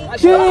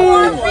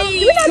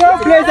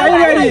 Trailblazer, are you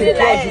ready?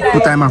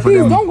 Put timer for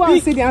them. Don't go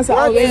and say the answer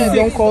out when you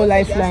don't call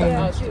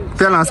Lifeline.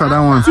 Tell answer that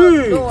one.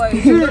 2.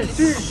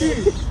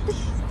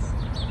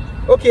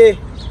 Okay.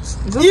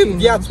 If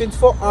there are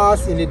 24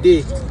 hours in a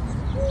day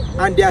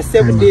and there are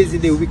 7 days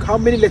in a week, how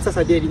many letters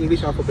are there in the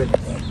English alphabet?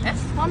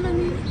 How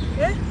many?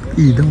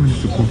 That one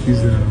is to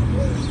confuse her.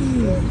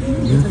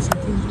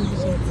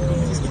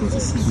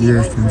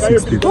 Yes,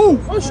 26 people.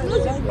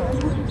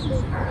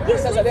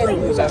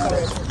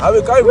 I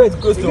will carry wait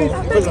close to. The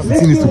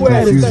thing is to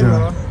confuse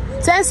her.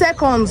 10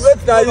 seconds.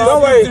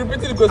 Don't worry. Repeat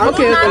the question.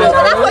 Okay.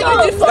 That's what you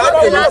did for us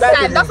the last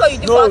time. That's what you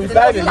did for us the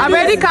last time. I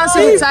already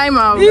cancelled the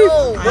timer. No,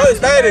 it's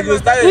tired.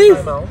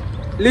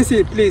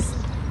 Listen, please.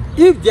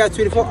 If there are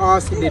 24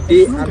 hours in a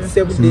day and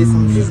 7 days in a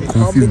week,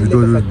 how many Confused with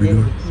all letters are those there in the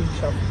below.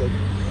 English alphabet?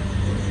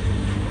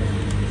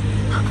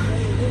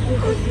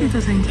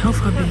 Letters are in the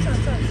alphabet.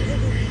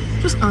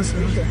 Just answer.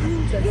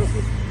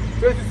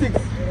 26.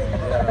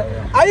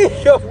 Are you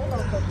sure?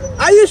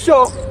 Are you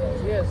sure?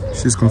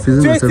 She's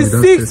confusing herself with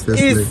that 26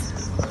 first is leg.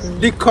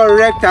 the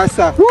correct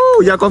answer. Woo!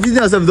 You're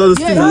confusing yourself with all those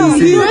things.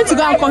 You went to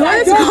go and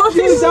confuse.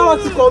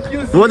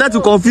 We wanted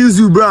to confuse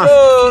you, bruh.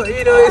 So,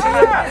 you know, if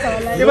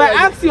I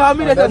ask you how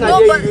many letters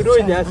are there, you know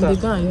the answer.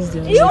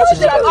 You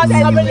should have asked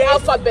how many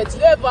alphabets.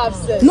 You ever have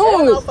said?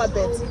 No.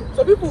 Alphabet.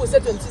 So people will say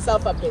 26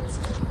 alphabets.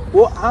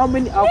 Well, how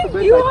many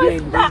alphabets are there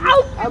in the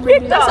how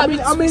many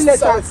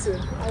letters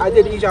are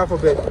there in each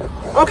alphabet?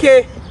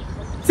 Okay.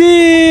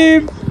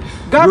 Team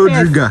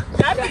Rodriga.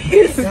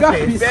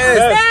 Tuberculosis.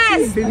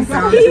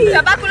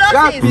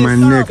 My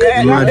neck,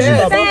 imagine.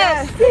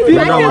 You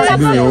know what to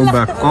do in your own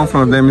back. Come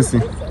from, let me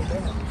see.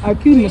 I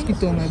killed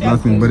mosquito on my back.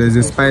 Nothing, but there's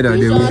a spider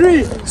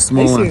there.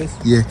 Small one.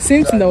 Yeah.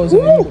 Same thing that was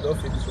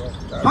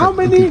on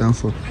me.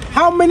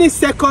 How many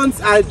seconds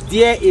are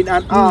there in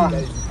an hour?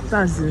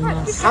 That's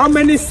enough. How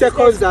many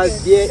seconds are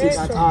there in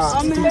an hour?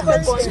 How many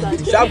seconds?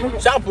 Sharp,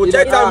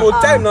 check time,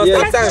 time, not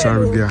start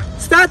time.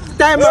 Start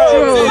timer.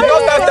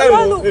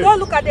 Don't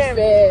look at them.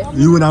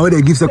 You now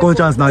they give second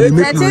chance now. They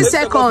make 13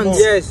 seconds.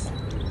 Yes.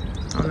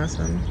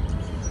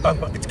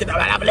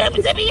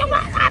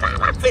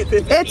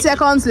 8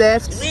 seconds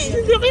left.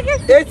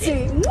 8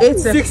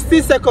 seconds.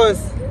 60 seconds.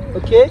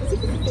 Okay.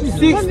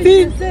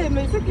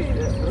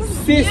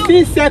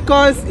 16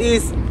 seconds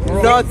is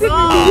not the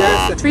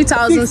answer.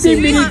 3,000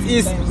 60 minutes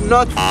is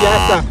not the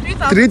answer.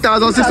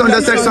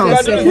 3,600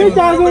 seconds.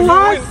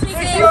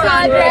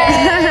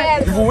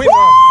 3,600. You will win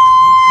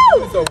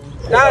now.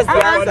 That's the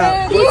answer.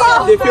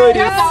 They failed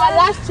it.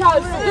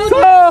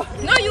 So,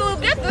 No, you will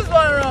get this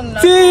one wrong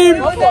now. Team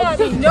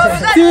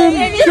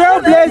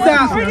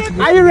Trailblazer,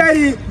 are you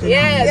ready?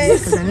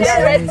 Yes.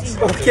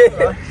 Okay.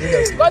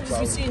 God is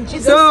with you in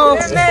Jesus' So,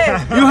 name.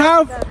 you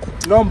have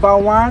number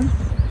 1.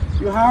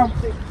 You have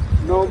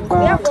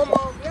number...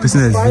 Person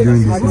that is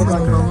videoing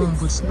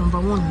this is Number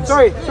one.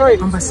 Sorry.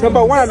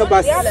 Number 1 and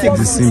number 6.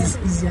 the same.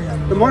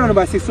 Number 1 and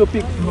number 6. So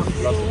pick.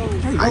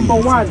 Number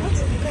 1.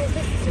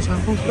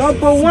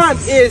 Number 1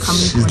 is...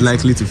 She's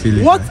likely to feel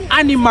it. What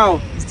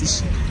animal?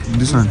 This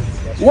one.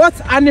 What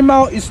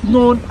animal is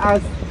known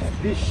as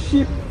the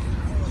sheep?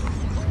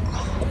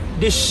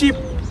 The sheep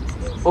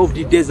of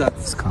the desert.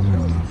 It's coming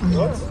on.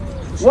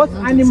 What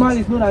animal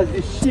is known as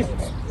the sheep?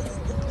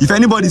 If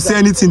anybody say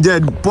anything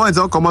there, points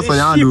don't come out for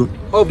your hand.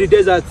 Of the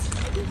desert.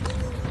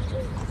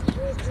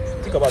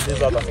 think about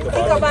this out. Think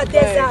about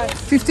desert.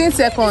 15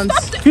 seconds.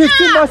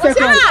 15 more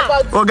seconds.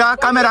 Oh God,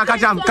 camera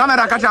catch him.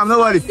 Camera catch him. No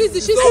worry. How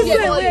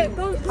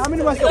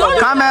many more seconds?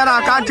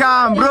 Camera catch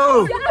him,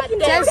 bro.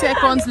 10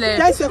 seconds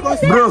left. 10 seconds.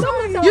 Bro.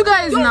 You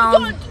guys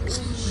now.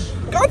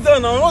 5,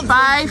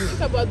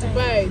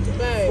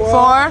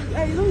 4.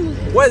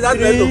 What is that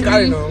meant to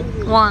carry now?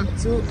 1,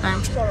 2,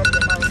 time.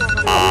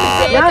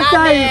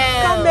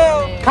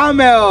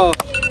 Camel.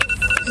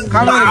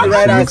 Camel is the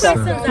right answer.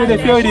 So they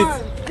failed it.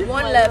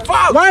 1 left.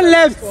 1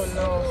 left.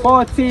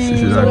 40.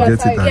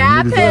 It's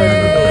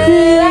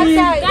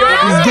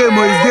game.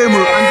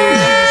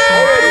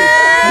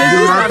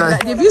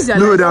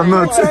 No, they have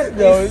not.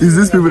 It's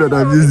these people that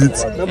have used it.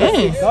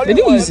 They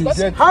didn't use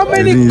it. How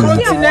many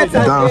continents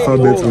that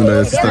alphabet that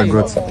your sister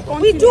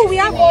got. We do. We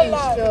have all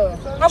that.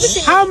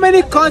 How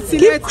many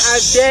continents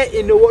are there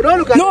in the world? Don't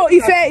look at No,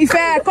 Ife,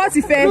 cut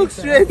Ife.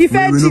 Ife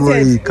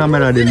cheated.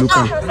 Camera, they look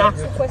at.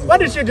 What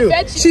did she do?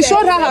 She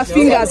showed her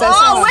fingers.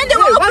 Oh, when they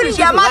were opening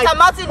their mouth and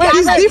mouth in their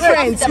It's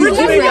different.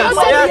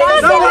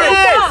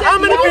 How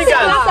many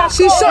fingers?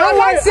 She showed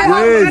one.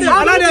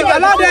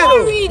 Allow them.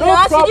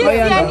 No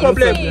problem.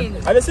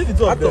 I didn't see the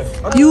two of them.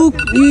 If you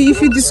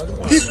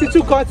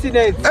 52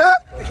 continents.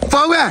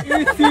 For where?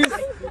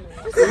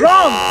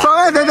 Wrong. For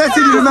where did they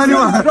see the remaining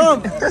one?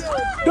 Wrong.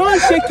 Don't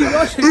shake it.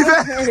 Don't shake it.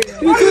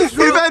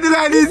 If I did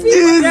that, it's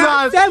Jesus.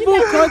 7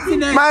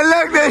 continents. My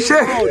leg they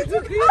shake.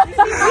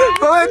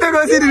 For where they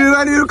go see the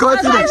remaining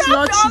continents?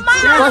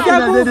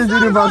 Continents in this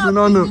universe,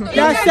 no.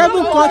 There are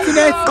 7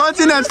 continents.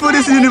 Continents for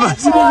this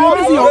universe.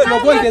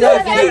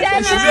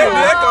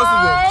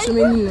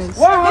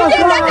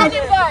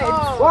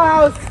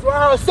 Wow.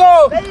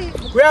 So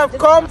we have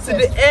come to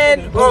the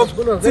end of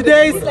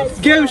today's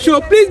game show.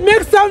 Please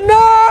make some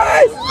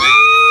noise.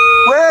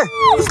 Wait,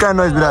 this kind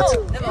of noise be that.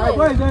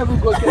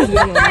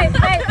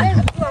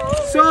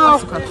 So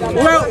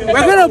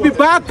we're gonna be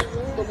back,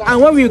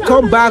 and when we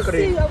come back,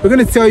 we're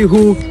gonna tell you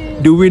who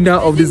the winner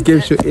of this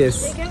game show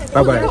is.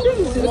 Bye bye.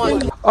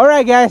 All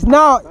right, guys.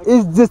 Now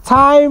is the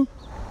time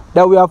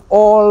that we have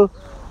all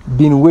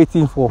been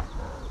waiting for,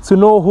 to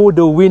know who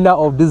the winner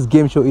of this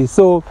game show is.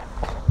 So,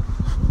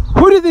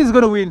 who do you think is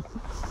gonna win?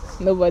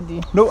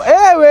 Nobody. No.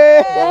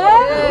 Anyway,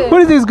 who do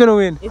you think is gonna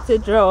win? It's a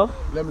draw.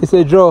 It's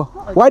a draw.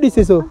 Why do you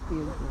say so?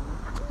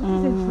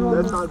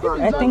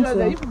 I think so.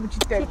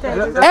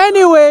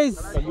 Anyways,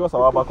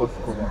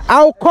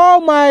 I'll call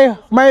my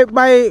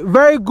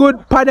very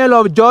good panel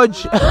of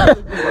judge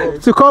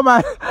to come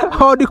and,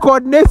 or the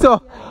coordinator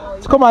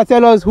to come and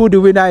tell us who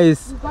the winner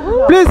is.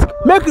 Please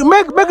make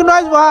noise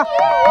for her.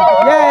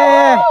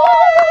 Yeah.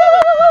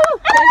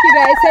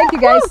 Thank you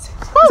guys.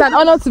 It's an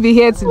honor to be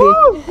here today.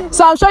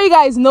 So I'm sure you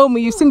guys know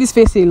me. You've seen this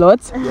face a lot.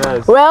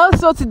 Yes. Well,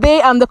 so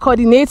today I'm the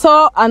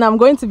coordinator and I'm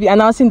going to be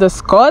announcing the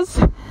scores.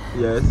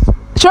 Yes.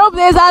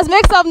 Trailblazers,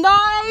 make some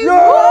noise!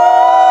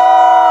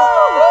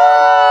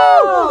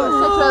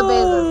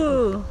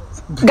 Trailblazers.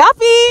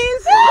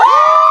 Guppies!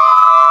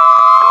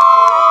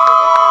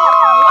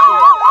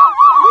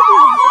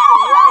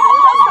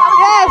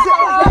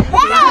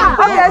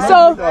 Okay,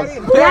 so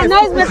they are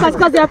noise makers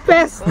because they are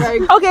pests.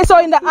 Okay, so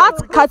in the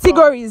art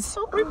categories,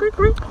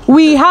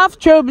 we have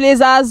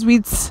Trailblazers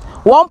with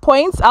 1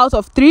 point out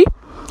of 3,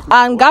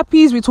 and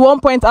Guppies with 1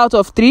 point out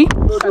of 3.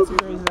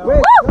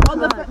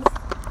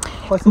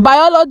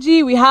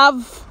 Biology, we have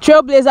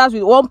Trailblazers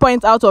with 1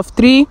 point out of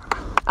 3,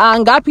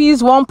 and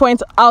Guppies 1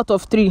 point out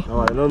of 3. Oh,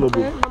 I don't know.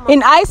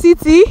 In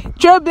ICT,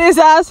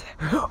 Trailblazers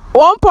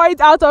 1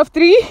 point out of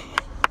 3,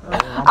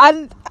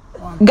 and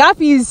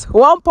Guppies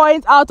 1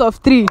 point out of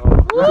 3.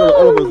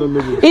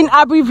 In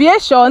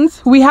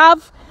abbreviations, we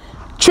have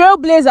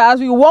Trailblazers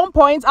with 1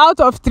 point out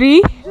of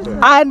 3,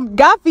 and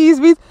Guppies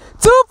with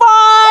 2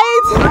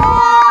 points.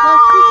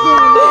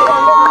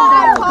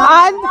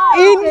 And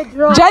in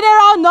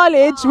general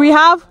knowledge, we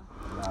have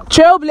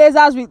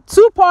Trailblazers with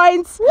 2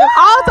 points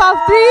out of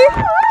 3,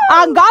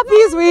 and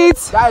Guppies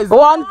with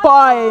 1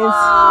 point.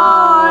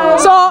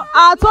 So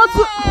our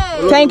total,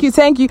 thank you.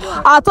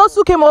 Our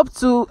total came up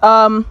to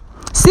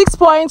 6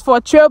 points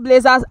for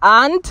Trailblazers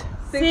and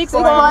 6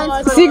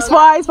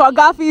 points for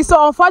Guppies.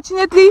 So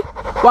unfortunately,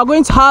 we're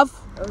going to have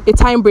a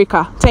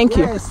tiebreaker. Thank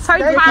you. So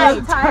we're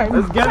having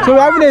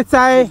a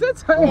tie.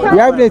 We're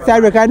having a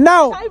tiebreaker.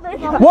 Now,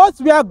 what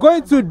we are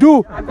going to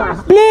do,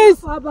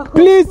 please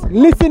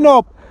listen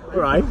up.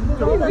 Right.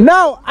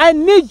 Now, I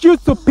need you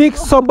to pick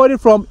somebody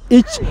from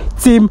each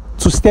team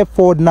to step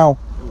forward now.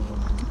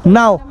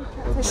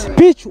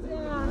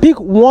 Pick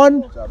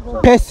one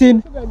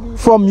person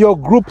from your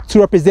group to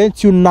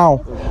represent you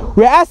now.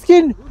 We're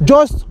asking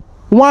just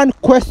one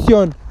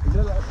question.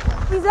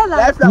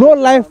 No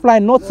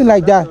lifeline, nothing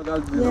like that.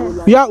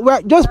 Yeah. We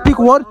are just pick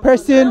one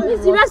person.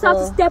 You guys have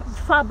to step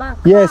far back.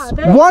 Yes,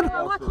 one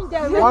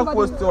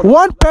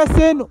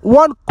person,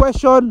 one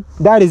question.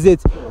 That is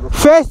it.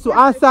 First to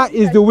answer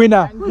is the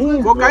winner.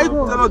 But can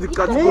you tell us the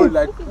category?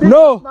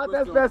 No,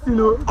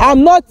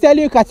 I'm not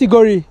telling you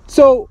category.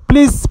 So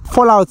please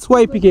fall out. Who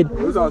are you picking?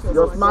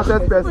 Your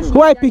smartest person.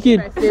 Who are you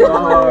picking?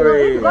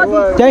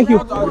 Thank you.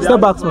 Step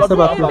back.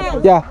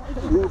 Yeah.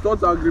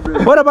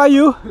 What about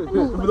you?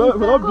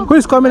 Who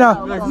is coming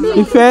out?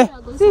 Ife?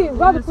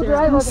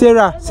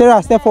 Sarah.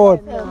 Sarah, step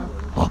forward.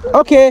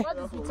 Okay.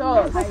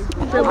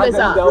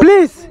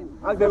 Please.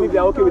 Are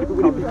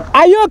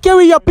you okay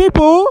with your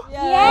people?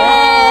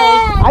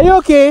 Yes. Are you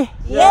okay?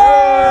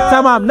 Yes.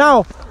 Tamam,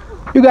 now,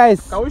 you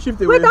guys, Can we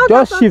shift away?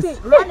 just shift.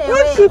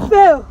 If she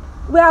fail,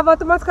 we have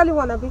automatically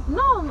won, Abi.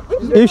 No.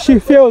 If she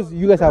fails,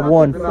 you guys have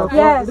won.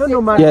 Yes.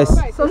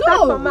 Yes. So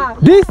start from her.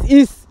 This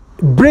is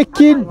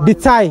breaking the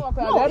tie.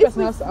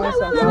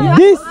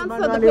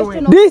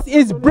 This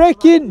is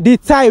breaking the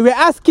tie. We're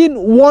asking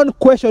one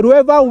question.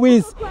 Whoever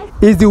wins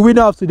is the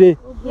winner of today.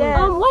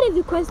 Yeah. What if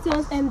the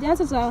questions and the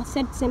answers are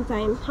said at the same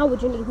time? How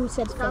would you know who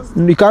said first?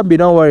 You can't be,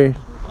 don't worry.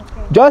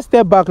 Just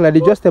step back like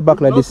this. Just step back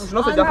like this.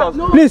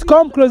 Please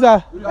come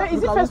closer.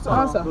 Is it first to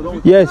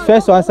answer? Yes,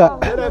 first to answer.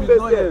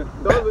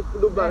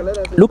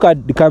 Look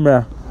at the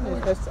camera.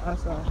 First to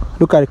answer.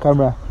 Look at the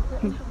camera.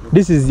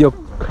 This is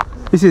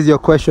your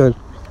question.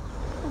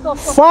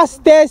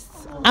 Fastest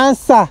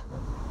answer.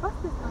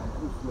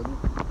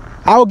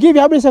 I'll give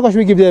you, how many seconds should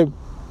we give them?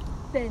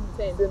 10.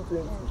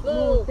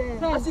 No,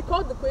 10. As you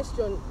called the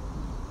question,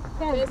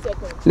 10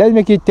 seconds. Let's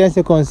make it 10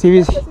 seconds.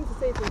 Series.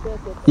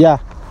 Yeah.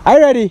 Are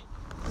you ready?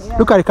 Yeah.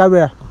 Look at the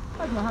camera.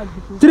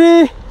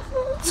 3,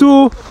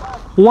 2,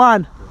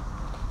 1.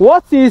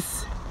 What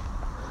is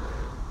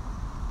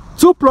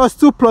 2 plus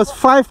 2 plus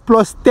 5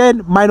 plus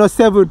 10 minus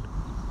 7?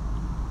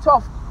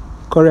 12.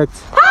 Correct.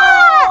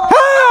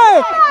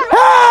 Hey!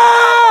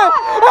 Hey!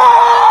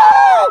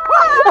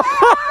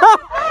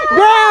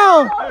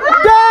 Down!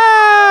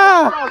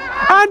 Down!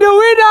 And the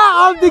winner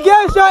of the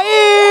game show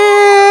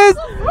is